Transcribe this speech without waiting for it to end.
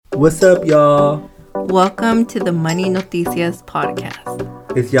What's up, y'all? Welcome to the Money Noticias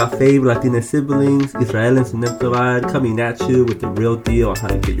podcast. It's your favorite Latina siblings, Israel and Sunem Tovar, coming at you with the real deal on how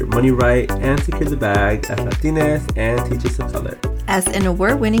to get your money right and secure the bag as Latinas and teachers of color. As an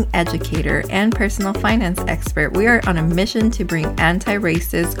award-winning educator and personal finance expert, we are on a mission to bring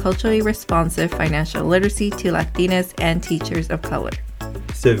anti-racist, culturally responsive financial literacy to Latinas and teachers of color.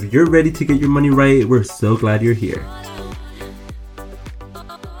 So if you're ready to get your money right, we're so glad you're here.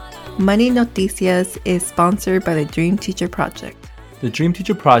 Money Noticias is sponsored by the Dream Teacher Project. The Dream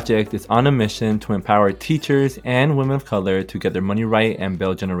Teacher Project is on a mission to empower teachers and women of color to get their money right and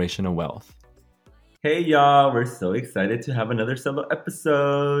build generational wealth. Hey, y'all. We're so excited to have another solo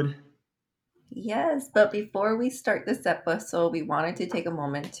episode. Yes, but before we start this episode, we wanted to take a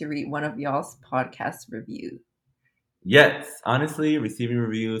moment to read one of y'all's podcast reviews. Yes, honestly, receiving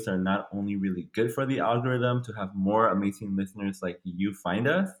reviews are not only really good for the algorithm to have more amazing listeners like you find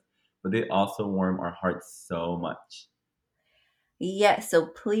us, but they also warm our hearts so much. Yes, so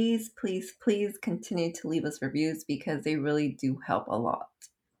please continue to leave us reviews because they really do help a lot.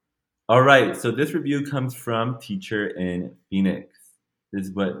 All right, so this review comes from Teacher in Phoenix. This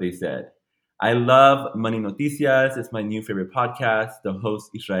is what they said. I love Money Noticias. It's my new favorite podcast. The hosts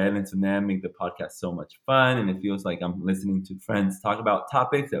Israel and Sunem make the podcast so much fun, and it feels like I'm listening to friends talk about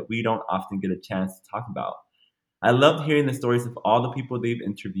topics that we don't often get a chance to talk about. I loved hearing the stories of all the people they've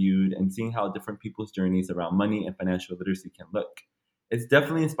interviewed and seeing how different people's journeys around money and financial literacy can look. It's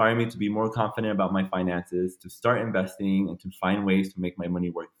definitely inspired me to be more confident about my finances, to start investing, and to find ways to make my money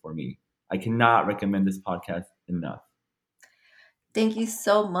work for me. I cannot recommend this podcast enough. Thank you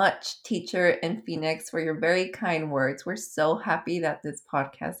so much, Teacher in Phoenix, for your very kind words. We're so happy that this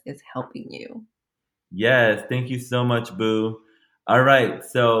podcast is helping you. Yes, thank you so much, Boo. All right,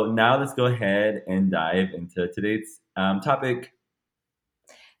 so now let's go ahead and dive into today's topic.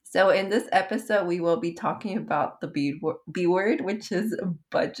 So in this episode, we will be talking about the B word, which is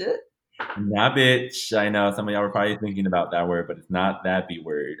budget. Nah, bitch. I know some of y'all were probably thinking about that word, but it's not that B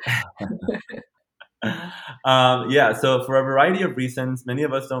word. So for a variety of reasons, many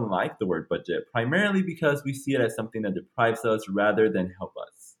of us don't like the word budget, primarily because we see it as something that deprives us rather than help us.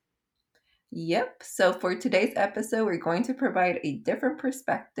 Yep. So for today's episode, we're going to provide a different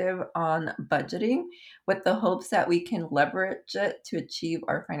perspective on budgeting with the hopes that we can leverage it to achieve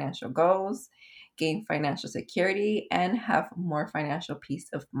our financial goals, gain financial security, and have more financial peace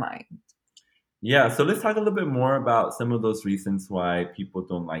of mind. Yeah, so let's talk a little bit more about some of those reasons why people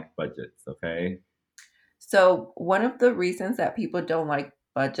don't like budgets, okay? So one of the reasons that people don't like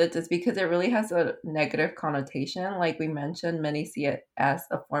budgets is because it really has a negative connotation. Like we mentioned, many see it as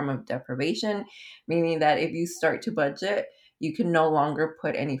a form of deprivation, meaning that if you start to budget, you can no longer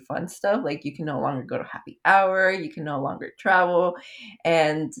put any fun stuff. Like you can no longer go to happy hour, you can no longer travel.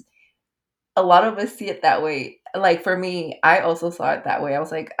 And a lot of us see it that way. Like for me, I also saw it that way. I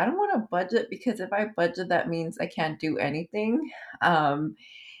was like, I don't want to budget because if I budget, that means I can't do anything.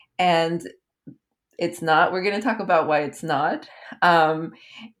 And it's not. We're going to talk about why it's not. And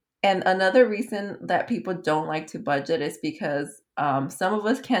another reason that people don't like to budget is because some of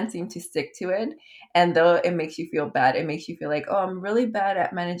us can't seem to stick to it. And though it makes you feel bad, it makes you feel like, oh, I'm really bad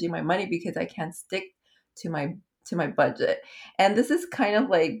at managing my money because I can't stick to my budget. And this is kind of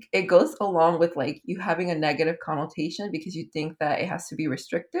like, it goes along with like you having a negative connotation because you think that it has to be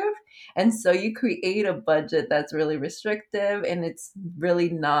restrictive. And so you create a budget that's really restrictive and it's really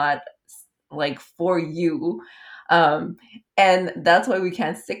not like for you. And that's why we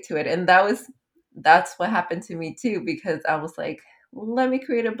can't stick to it. And that's what happened to me too, because I was like, let me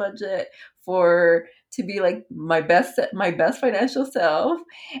create a budget to be like my best financial self.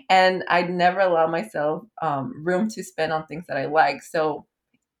 And I'd never allow myself room to spend on things that I like. So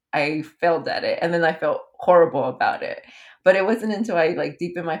I failed at it. And then I felt horrible about it. But it wasn't until I like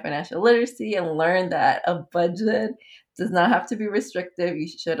deepened my financial literacy and learned that a budget does not have to be restrictive. You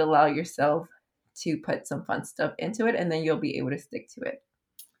should allow yourself to put some fun stuff into it, and then you'll be able to stick to it.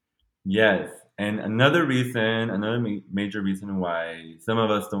 Yes, and another major reason why some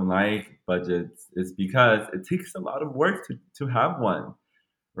of us don't like budgets is because it takes a lot of work to have one,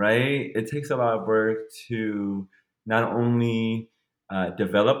 right? It takes a lot of work to not only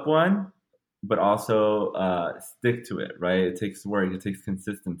develop one, but also stick to it, right? It takes work, it takes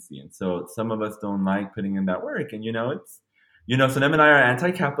consistency. And so some of us don't like putting in that work. And, so them and I are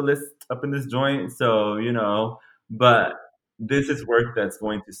anti-capitalist up in this joint. So, but this is work that's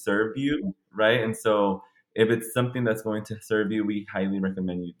going to serve you, right? And so if it's something that's going to serve you, we highly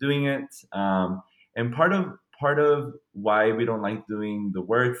recommend you doing it. And part of why we don't like doing the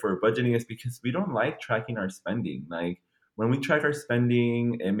work for budgeting is because we don't like tracking our spending. Like when we track our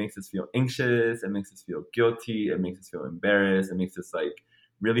spending, it makes us feel anxious, it makes us feel guilty, it makes us feel embarrassed, it makes us like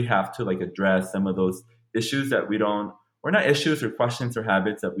really have to like address some of those issues that we don't, or not issues or questions or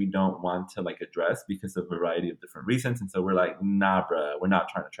habits that we don't want to like address because of a variety of different reasons. And so we're like, nah, bruh, we're not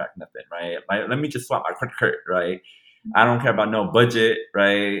trying to track nothing, right? Like, let me just swap my credit card, right? I don't care about no budget,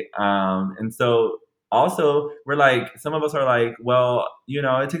 right? And so also we're like, some of us are like, well, you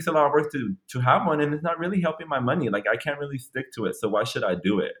know, it takes a lot of work to have one, and it's not really helping my money. Like I can't really stick to it, so why should I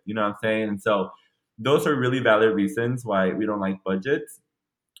do it? You know what I'm saying? And so those are really valid reasons why we don't like budgets.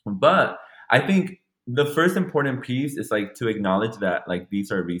 But I think the first important piece is like to acknowledge that like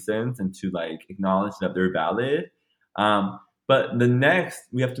these are reasons and to like acknowledge that they're valid. Um, but the next,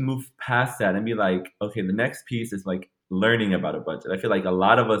 we have to move past that and be like, okay, the next piece is like learning about a budget. I feel like a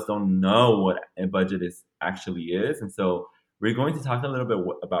lot of us don't know what a budget is actually is, and so we're going to talk a little bit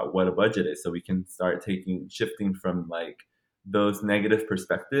about what a budget is, so we can start shifting from like those negative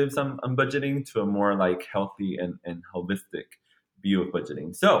perspectives on budgeting to a more like healthy and holistic view of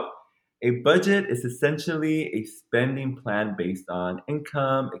budgeting. So, a budget is essentially a spending plan based on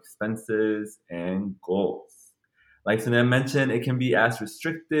income, expenses, and goals. Like Sunan mentioned, it can be as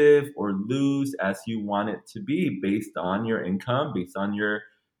restrictive or loose as you want it to be based on your income, based on your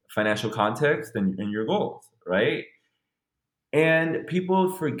financial context and your goals, right? And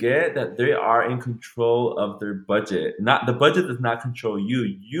people forget that they are in control of their budget. Not the budget does not control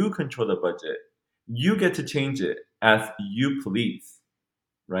you. You control the budget. You get to change it as you please,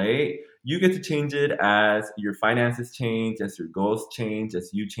 right? You get to change it as your finances change, as your goals change, as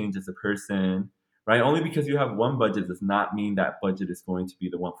you change as a person, right? Only because you have one budget does not mean that budget is going to be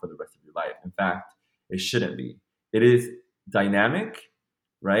the one for the rest of your life. In fact, it shouldn't be. It is dynamic,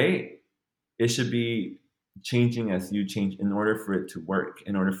 right? It should be changing as you change in order for it to work,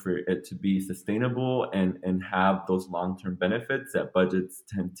 in order for it to be sustainable and have those long-term benefits that budgets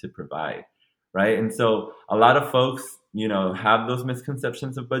tend to provide, right? And so a lot of folks, you know, have those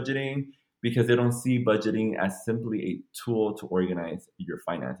misconceptions of budgeting because they don't see budgeting as simply a tool to organize your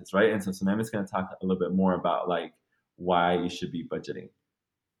finances, right? And so Sunam is going to talk a little bit more about like why you should be budgeting.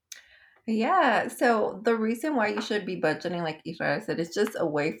 Yeah, so the reason why you should be budgeting, like Isha said, is just a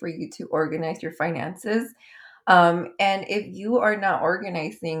way for you to organize your finances. And if you are not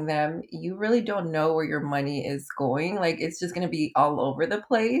organizing them, you really don't know where your money is going. Like it's just going to be all over the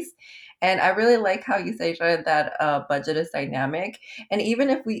place. And I really like how you say, Isha, that budget is dynamic. And even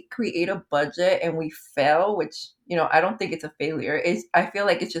if we create a budget and we fail, which I don't think it's a failure. I feel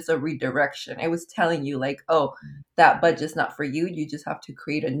like it's just a redirection. It was telling you like, oh, that budget's not for you. You just have to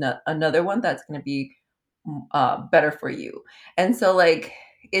create another one that's going to be better for you. And so like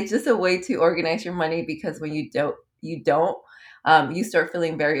it's just a way to organize your money, because when you don't, you start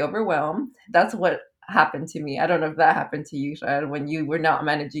feeling very overwhelmed. That's what happened to me. I don't know if that happened to you, Shad, when you were not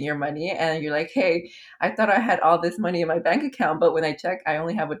managing your money and you're like, hey, I thought I had all this money in my bank account, but when I check, I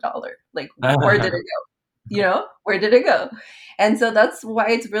only have $1. Like, where did it go? Where did it go? And so that's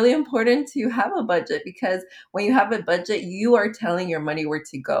why it's really important to have a budget, because when you have a budget, you are telling your money where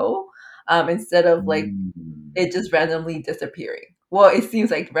to go, instead of like it just randomly disappearing. Well, it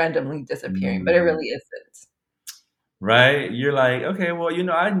seems like randomly disappearing, but it really isn't. Right? You're like, okay, well,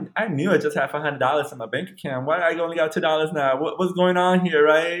 I knew I just had $500 in my bank account. Why I only got $2 now? What's going on here,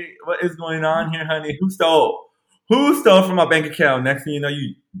 right? What is going on here, honey? Who stole? Who stole from my bank account? Next thing you know,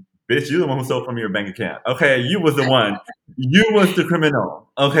 bitch, you're the one who stole from your bank account. Okay, you was the one. You was the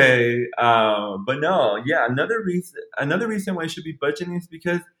criminal. Okay, but no, yeah. Another reason why you should be budgeting is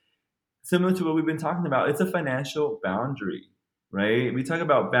because, similar to what we've been talking about, it's a financial boundary, right? We talk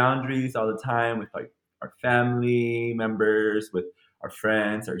about boundaries all the time with like our family members, with our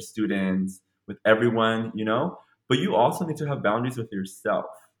friends, our students, with everyone, but you also need to have boundaries with yourself,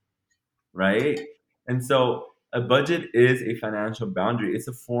 right? And so a budget is a financial boundary. It's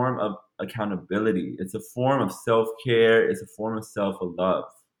a form of accountability. It's a form of self-care. It's a form of self-love,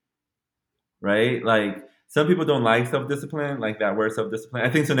 right? Like some people don't like self-discipline, like that word self-discipline. I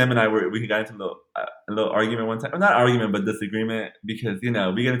think Sonem and I we got into a little argument one time. Well, not argument, but disagreement, because we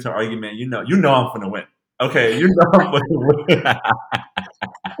get into an argument. I'm gonna win. Okay, I'm gonna win.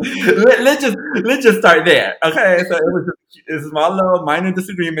 let's just start there. Okay, so it's a small little minor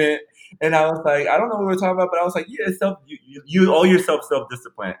disagreement, and I was like, I don't know what we were talking about, but I was like, yeah, you owe yourself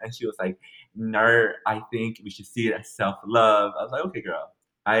self-discipline, and she was like, no, I think we should see it as self-love. I was like, okay, girl.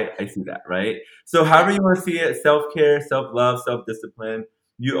 I see that, right? So however you want to see it, self-care, self-love, self-discipline,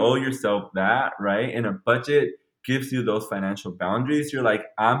 you owe yourself that, right? And a budget gives you those financial boundaries. You're like,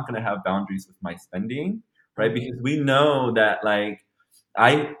 I'm going to have boundaries with my spending, right? Because we know that like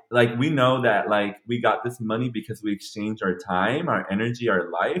we know that like we got this money because we exchanged our time, our energy, our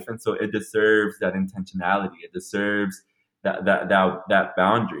life, and so it deserves that intentionality. It deserves that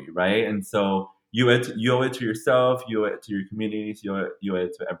boundary, right? And so you owe it to yourself, you owe it to your communities, you owe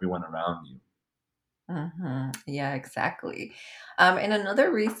it to everyone around you. Yeah, exactly. And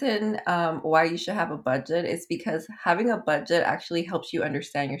another reason why you should have a budget is because having a budget actually helps you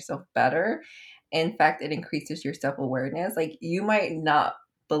understand yourself better. In fact, it increases your self awareness. Like, you might not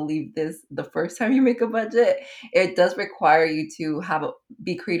believe this the first time you make a budget. It does require you to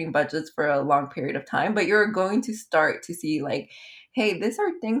be creating budgets for a long period of time, but you're going to start to see, like, hey, these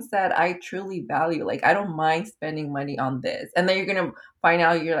are things that I truly value. Like, I don't mind spending money on this. And then you're going to find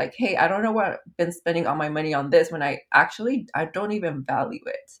out, you're like, hey, I don't know what I've been spending all my money on this when I don't even value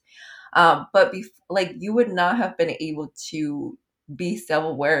it. But like, you would not have been able to be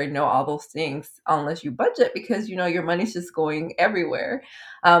self-aware and know all those things unless you budget, because your money's just going everywhere.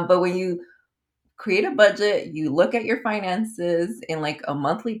 But when you create a budget, you look at your finances in like a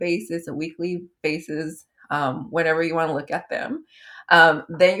monthly basis, a weekly basis, whenever you want to look at them,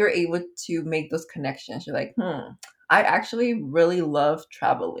 then you're able to make those connections. You're like, I actually really love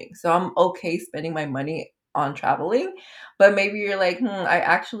traveling, so I'm okay spending my money on traveling. But maybe you're like, I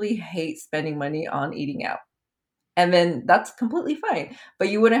actually hate spending money on eating out. And then that's completely fine. But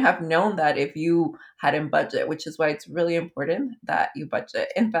you wouldn't have known that if you hadn't budget, which is why it's really important that you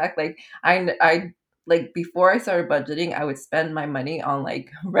budget. In fact, like, I like, before I started budgeting, I would spend my money on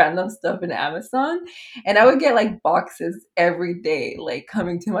like random stuff in Amazon, and I would get like boxes every day like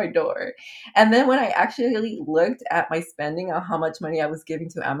coming to my door. And then when I actually looked at my spending on how much money I was giving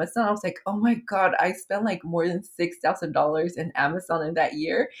to Amazon, I was like, oh my God, I spent like more than $6,000 in Amazon in that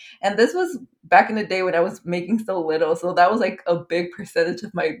year. And this was back in the day when I was making so little. So that was like a big percentage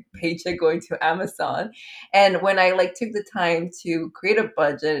of my paycheck going to Amazon. And when I like took the time to create a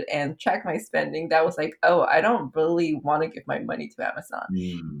budget and track my spending, that was like, oh, I don't really want to give my money to Amazon.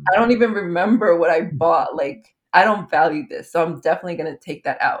 Mm. I don't even remember what I bought. Like, I don't value this. So I'm definitely going to take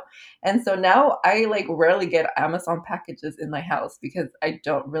that out. And so now I like rarely get Amazon packages in my house because I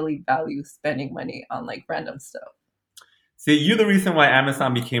don't really value spending money on like random stuff. See, you're the reason why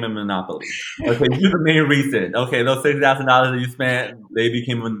Amazon became a monopoly. Okay, you're the main reason. Okay, those $6,000 that you spent, they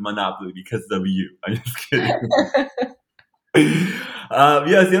became a monopoly because of you. I'm just kidding.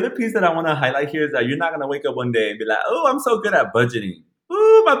 Yes, the other piece that I want to highlight here is that you're not going to wake up one day and be like, oh, I'm so good at budgeting.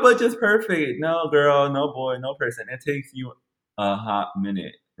 Ooh, my budget's perfect. No, girl, no boy, no person. It takes you a hot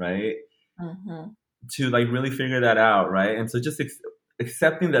minute, right? To like really figure that out, right? And so just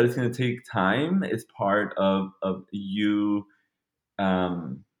accepting that it's going to take time is part of you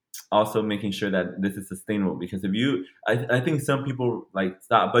also making sure that this is sustainable. Because if you, I think some people like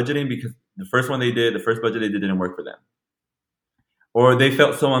stop budgeting because the first budget they did didn't work for them, or they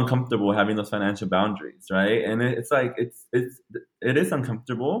felt so uncomfortable having those financial boundaries, right? And it's like it is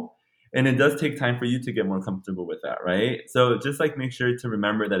uncomfortable, and it does take time for you to get more comfortable with that, right? So just like make sure to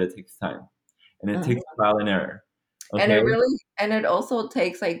remember that it takes time, and it takes trial and error. Okay? And it also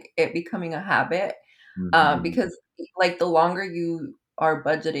takes like it becoming a habit, because like the longer you are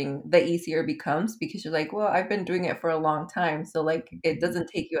budgeting, the easier it becomes, because you're like, well, I've been doing it for a long time, so like it doesn't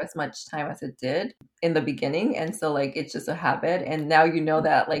take you as much time as it did in the beginning. And so like it's just a habit, and now you know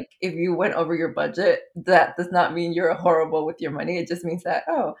that like if you went over your budget, that does not mean you're horrible with your money. It just means that,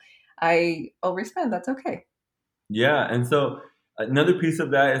 oh, I overspend, that's okay. Yeah, and so another piece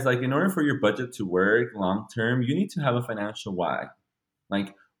of that is like in order for your budget to work long term, you need to have a financial why.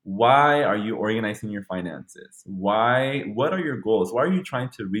 Like, why are you organizing your finances? What are your goals? Why are you trying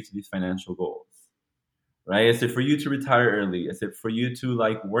to reach these financial goals? Right? Is it for you to retire early? Is it for you to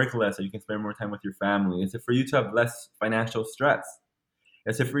like work less so you can spend more time with your family? Is it for you to have less financial stress?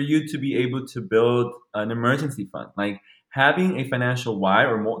 Is it for you to be able to build an emergency fund? Like having a financial why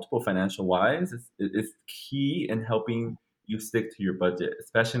or multiple financial whys is key in helping you stick to your budget,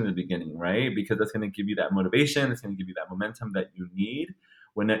 especially in the beginning, right? Because that's going to give you that motivation. It's going to give you that momentum that you need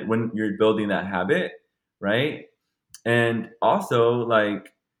when you're building that habit, right? And also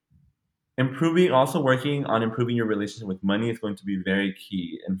like working on improving your relationship with money is going to be very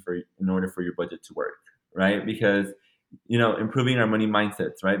key in order for your budget to work, right? Because improving our money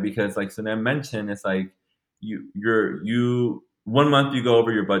mindsets, right? Because like Sunan mentioned, it's like you 1 month you go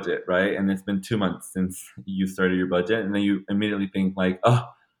over your budget, right? And it's been 2 months since you started your budget, and then you immediately think like, oh,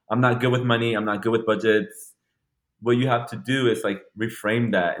 I'm not good with money, I'm not good with budgets. What you have to do is like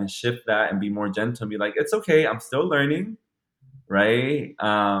reframe that and shift that and be more gentle and be like, it's okay, I'm still learning, right?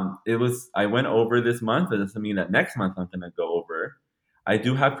 I went over this month. It doesn't mean that next month I'm gonna go over. I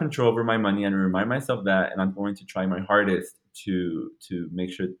do have control over my money, and remind myself that, and I'm going to try my hardest to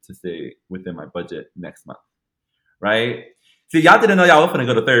make sure to stay within my budget next month, right? See, y'all didn't know y'all were gonna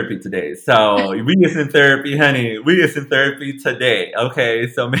go to therapy today. So we is in therapy, honey. We is in therapy today. Okay.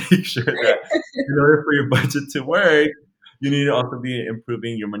 So make sure that in order for your budget to work, you need to also be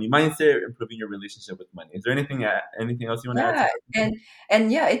improving your money mindset, improving your relationship with money. Is there anything else you want to add to Yeah, that?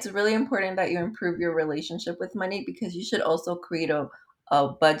 and yeah, it's really important that you improve your relationship with money because you should also create a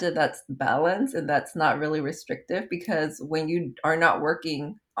budget that's balanced and that's not really restrictive because when you are not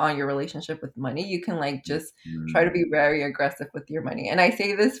working on your relationship with money, you can like just try to Mm, be very aggressive with your money. And I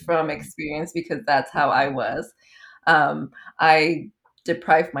say this from experience because that's how I was. I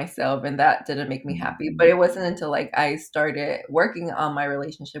deprived myself and that didn't make me happy. But mhm, it wasn't until like I started working on my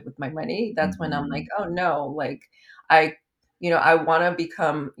relationship with my money, that's when I'm like, mhm. oh no, like I I want to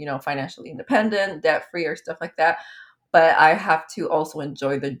become, financially independent, debt free, or stuff like that. But I have to also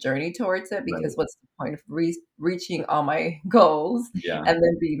enjoy the journey towards it because Right. what's the point of reaching all my goals Yeah. and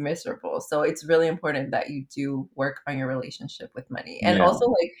then be miserable? So it's really important that you do work on your relationship with money and Yeah. also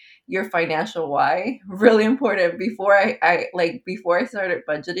like your financial why. Really important. Before I started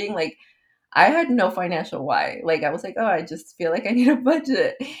budgeting, like I had no financial why. Like I was like, oh, I just feel like I need a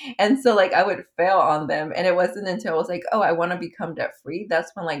budget. And so like I would fail on them. And it wasn't until I was like, oh, I want to become debt free.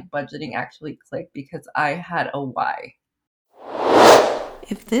 That's when like budgeting actually clicked because I had a why.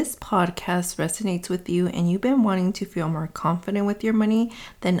 If this podcast resonates with you and you've been wanting to feel more confident with your money,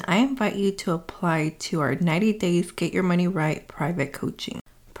 then I invite you to apply to our 90 Days Get Your Money Right private coaching.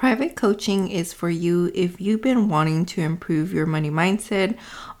 Private coaching is for you if you've been wanting to improve your money mindset,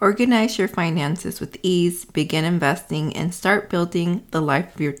 organize your finances with ease, begin investing, and start building the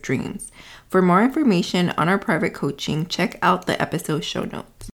life of your dreams. For more information on our private coaching, check out the episode show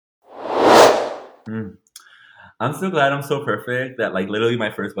notes. Mm. I'm so glad I'm so perfect that like literally my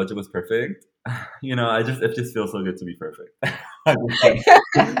first budget was perfect. It just feels so good to be perfect.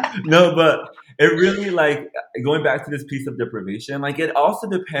 No, but it really like going back to this piece of deprivation, like it also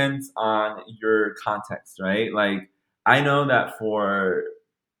depends on your context, right? Like I know that for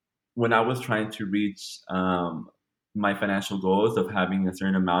when I was trying to reach my financial goals of having a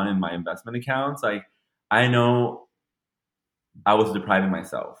certain amount in my investment accounts, like I know I was depriving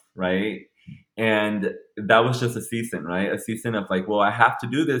myself, right? And that was just a season, right? A season of like, well, I have to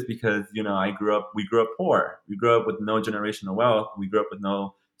do this because, we grew up poor. We grew up with no generational wealth. We grew up with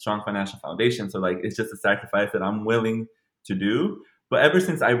no strong financial foundation. So like, it's just a sacrifice that I'm willing to do. But ever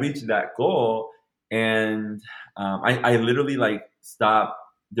since I reached that goal and I literally like stopped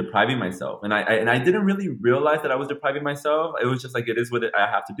depriving myself. And I didn't really realize that I was depriving myself. It was just like, it is what I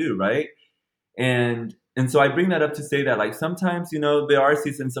have to do, right? And so I bring that up to say that like sometimes there are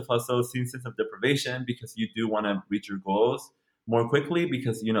seasons of hustle, seasons of deprivation because you do want to reach your goals more quickly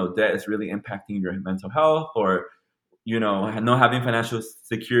because debt is really impacting your mental health, or not having financial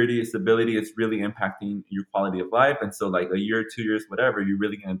security, stability is really impacting your quality of life. And so like a year, 2 years, whatever, you're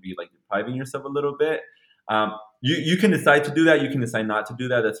really going to be like depriving yourself a little bit. You can decide to do that, you can decide not to do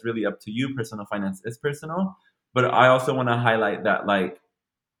that. That's really up to you. Personal finance is personal. But I also want to highlight that like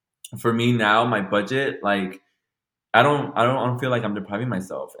for me now, my budget, like I don't feel like I'm depriving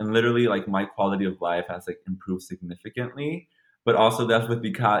myself. And literally like my quality of life has like improved significantly. But also that's with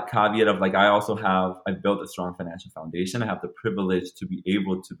the caveat of like I built a strong financial foundation. I have the privilege to be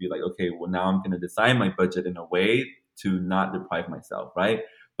able to be like, okay, well now I'm gonna design my budget in a way to not deprive myself, right?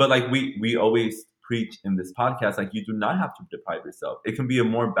 But like we always preach in this podcast, like you do not have to deprive yourself. It can be a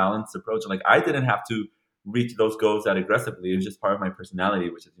more balanced approach. Like I didn't have to reach those goals that aggressively. It was just part of my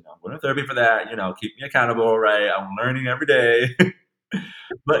personality, which is, I'm going to therapy for that, keep me accountable, right? I'm learning every day.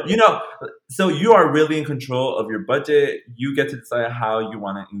 But, so you are really in control of your budget. You get to decide how you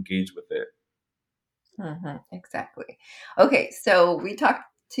want to engage with it. Exactly. Okay, so we talked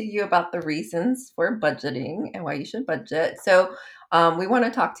to you about the reasons for budgeting and why you should budget. So we want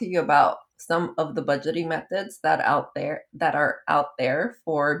to talk to you about some of the budgeting methods that are out there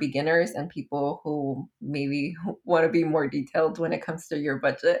for beginners and people who maybe want to be more detailed when it comes to your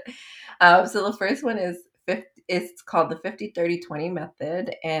budget. So the first one is it's called the 50/30/20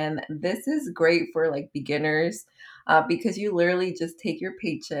 method, and this is great for like beginners because you literally just take your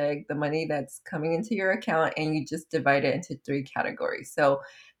paycheck, the money that's coming into your account, and you just divide it into three categories. So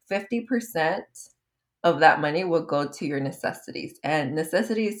 50% of that money will go to your necessities. And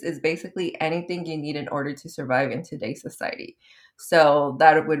necessities is basically anything you need in order to survive in today's society. So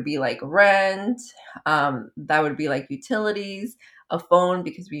that would be like rent, that would be like utilities, a phone,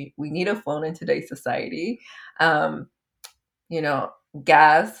 because we need a phone in today's society, um, you know,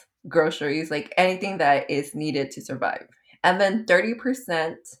 gas, groceries, like anything that is needed to survive. And then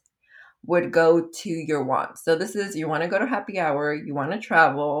 30% would go to your wants. So this is, you want to go to happy hour, you want to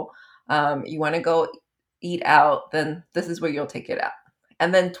travel, you want to go eat out, then this is where you'll take it out.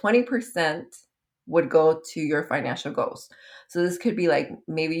 And then 20% would go to your financial goals. So this could be like,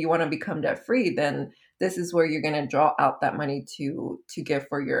 maybe you want to become debt free, then this is where you're going to draw out that money to give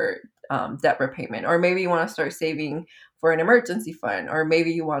for your debt repayment. Or maybe you want to start saving for an emergency fund, or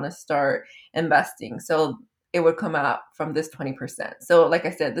maybe you want to start investing. So it would come out from this 20%. So like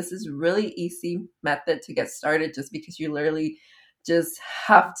I said, this is really easy method to get started, just because you literally just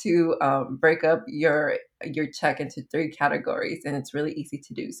have to break up your check into 3 categories, and it's really easy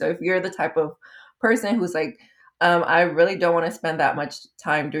to do. So if you're the type of person who's like, I really don't want to spend that much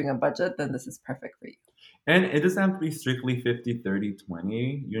time doing a budget, then this is perfect for you. And it doesn't have to be strictly 50, 30,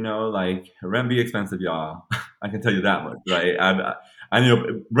 20. You know, like rent be expensive, y'all. I can tell you that much, right? I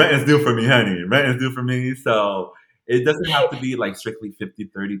know rent is due for me, honey. Rent is due for me. So it doesn't have to be like strictly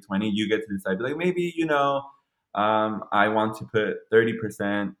 50, 30, 20. You get to decide, like maybe, you know, I want to put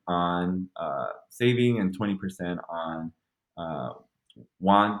 30% on saving and 20% on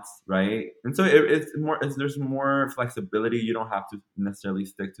wants, right? And so there's more flexibility. You don't have to necessarily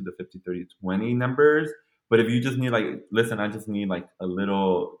stick to the 50, 30, 20 numbers. But if you just need like, listen, I just need like a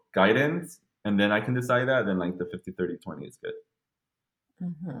little guidance, and then I can decide that, then like the 50, 30, 20 is good.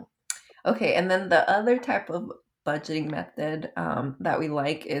 Mm-hmm. Okay, and then the other type of budgeting method that we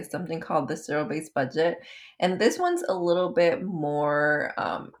like is something called the zero-based budget. And this one's a little bit more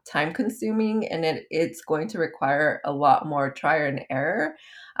time consuming, and it's going to require a lot more trial and error.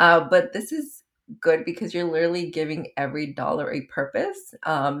 But this is good because you're literally giving every dollar a purpose.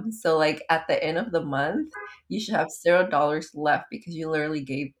 So like at the end of the month, you should have $0 left because you literally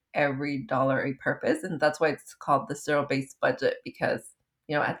gave every dollar a purpose. And that's why it's called the zero-based budget, because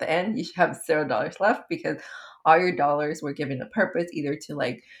you know, at the end, you should have $0 left because all your dollars were given a purpose, either to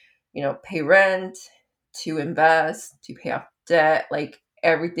like, you know, pay rent, to invest, to pay off debt. Like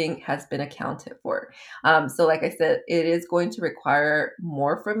everything has been accounted for. So like I said, it is going to require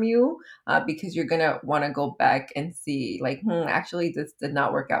more from you because you're going to want to go back and see like, actually this did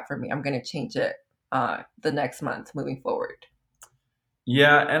not work out for me. I'm going to change it the next month moving forward.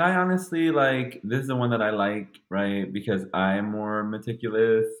 Yeah, and I honestly like this is the one that I like, right? Because I'm more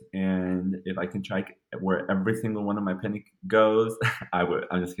meticulous, and if I can track where every single one of my penny goes, I would.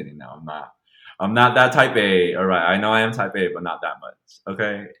 I'm just kidding. No, I'm not. I'm not that type A. All right, I know I am type A, but not that much.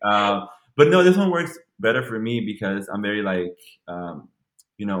 Okay. But no, this one works better for me because I'm very like,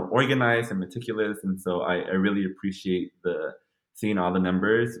 you know, organized and meticulous, and so I really appreciate seeing all the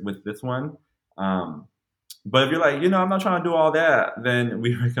numbers with this one. But if you're like, you know, I'm not trying to do all that, then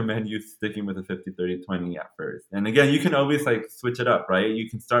we recommend you sticking with the 50, 30, 20 at first. And again, you can always like switch it up, right? You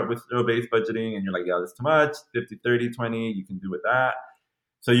can start with zero-based budgeting and you're like, yeah, that's too much. 50, 30, 20, you can do with that.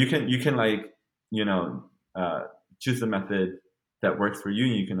 So you can like, you know, choose a method that works for you,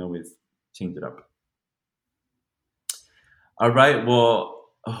 and you can always change it up. All right. Well,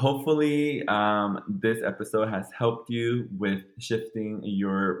 hopefully this episode has helped you with shifting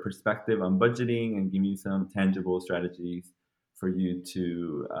your perspective on budgeting and giving you some tangible strategies for you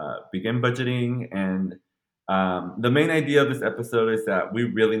to begin budgeting. And the main idea of this episode is that we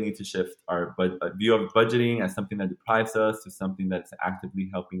really need to shift our view of budgeting as something that deprives us to something that's actively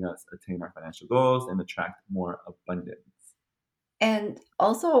helping us attain our financial goals and attract more abundance. And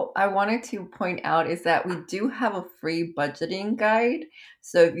also, I wanted to point out is that we do have a free budgeting guide.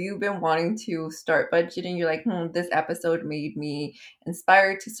 So if you've been wanting to start budgeting, you're like, this episode made me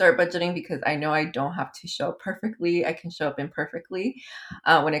inspired to start budgeting because I know I don't have to show up perfectly. I can show up imperfectly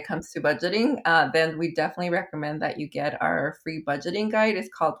when it comes to budgeting. Then we definitely recommend that you get our free budgeting guide. It's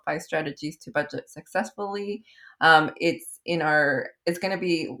called 5 Strategies to Budget Successfully. It's going to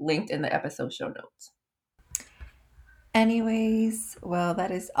be linked in the episode show notes. Anyways, well,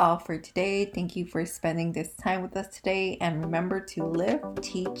 that is all for today. Thank you for spending this time with us today. And remember to live,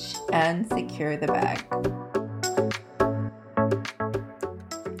 teach, and secure the bag.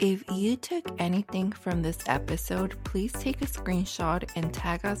 If you took anything from this episode, please take a screenshot and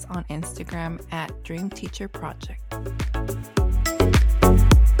tag us on Instagram at Dream Teacher Project.